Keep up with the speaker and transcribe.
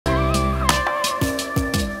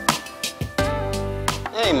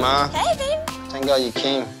Hey, Ma. Hey, babe. Thank God you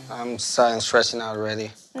came. I'm starting stressing out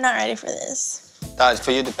already. I'm not ready for this. That's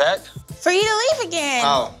for you to pack? For you to leave again.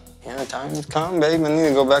 Oh. Yeah, time has come, babe. I need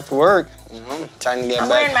to go back to work. You know, time to get I'm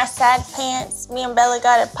back. wearing my sad pants. Me and Bella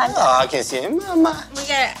got a pint Oh, I can see him. Mama. We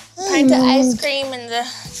got a pint of ice cream in the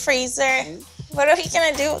freezer. What are we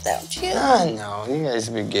gonna do without you? I know, you guys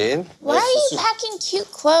be good. Why are you packing cute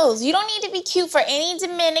clothes? You don't need to be cute for any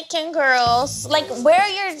Dominican girls. Like, wear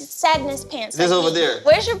your sadness pants. This like over me. there.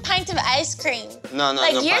 Where's your pint of ice cream? No,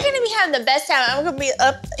 Like, no you're pint. gonna be having the best time. I'm gonna be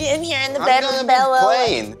up in here in the bed with Bella.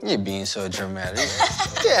 Playing. You're being so dramatic.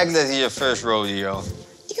 You act like it's your first rodeo.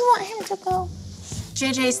 Do you want him to go?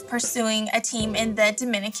 JJ's pursuing a team in the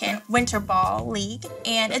Dominican Winter Ball League,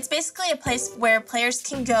 and it's basically a place where players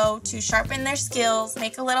can go to sharpen their skills,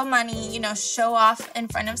 make a little money, you know, show off in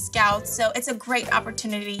front of scouts. So it's a great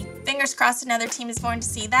opportunity. Fingers crossed another team is going to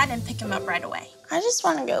see that and pick him up right away. I just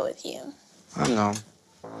want to go with you. I know.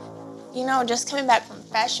 You know, just coming back from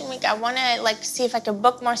Fashion Week, I want to, like, see if I could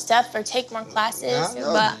book more stuff or take more classes. Yeah,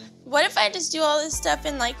 but what if I just do all this stuff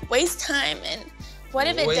and, like, waste time? And what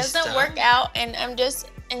if it doesn't work out and I'm just,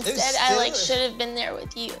 instead, I, like, should have been there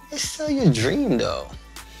with you? It's still your dream, though.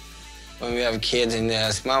 When we have kids and they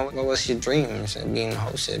ask, Mom, what was your dream? I said, being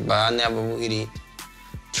hosted, but I never really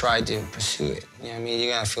tried to pursue it. You know what I mean?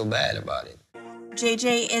 You're gonna feel bad about it.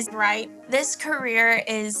 JJ is right. This career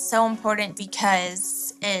is so important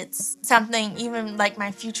because it's something, even like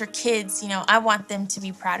my future kids, you know, I want them to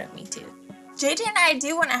be proud of me too. JJ and I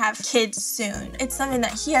do want to have kids soon. It's something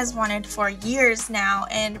that he has wanted for years now,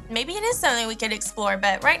 and maybe it is something we could explore,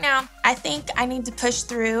 but right now, I think I need to push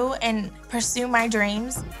through and pursue my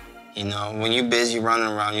dreams. You know, when you're busy running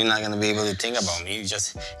around, you're not gonna be able to think about me. You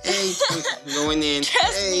just, hey, I'm going in.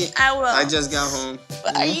 Trust hey, me, I will. I just got home.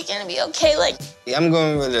 But are you gonna be okay? Like, I'm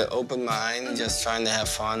going with an open mind, just trying to have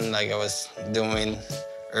fun like I was doing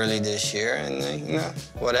early this year. And, you know,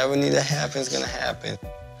 whatever needs to happen is gonna happen.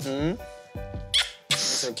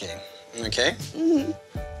 It's okay. Okay?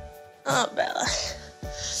 Oh, Bella.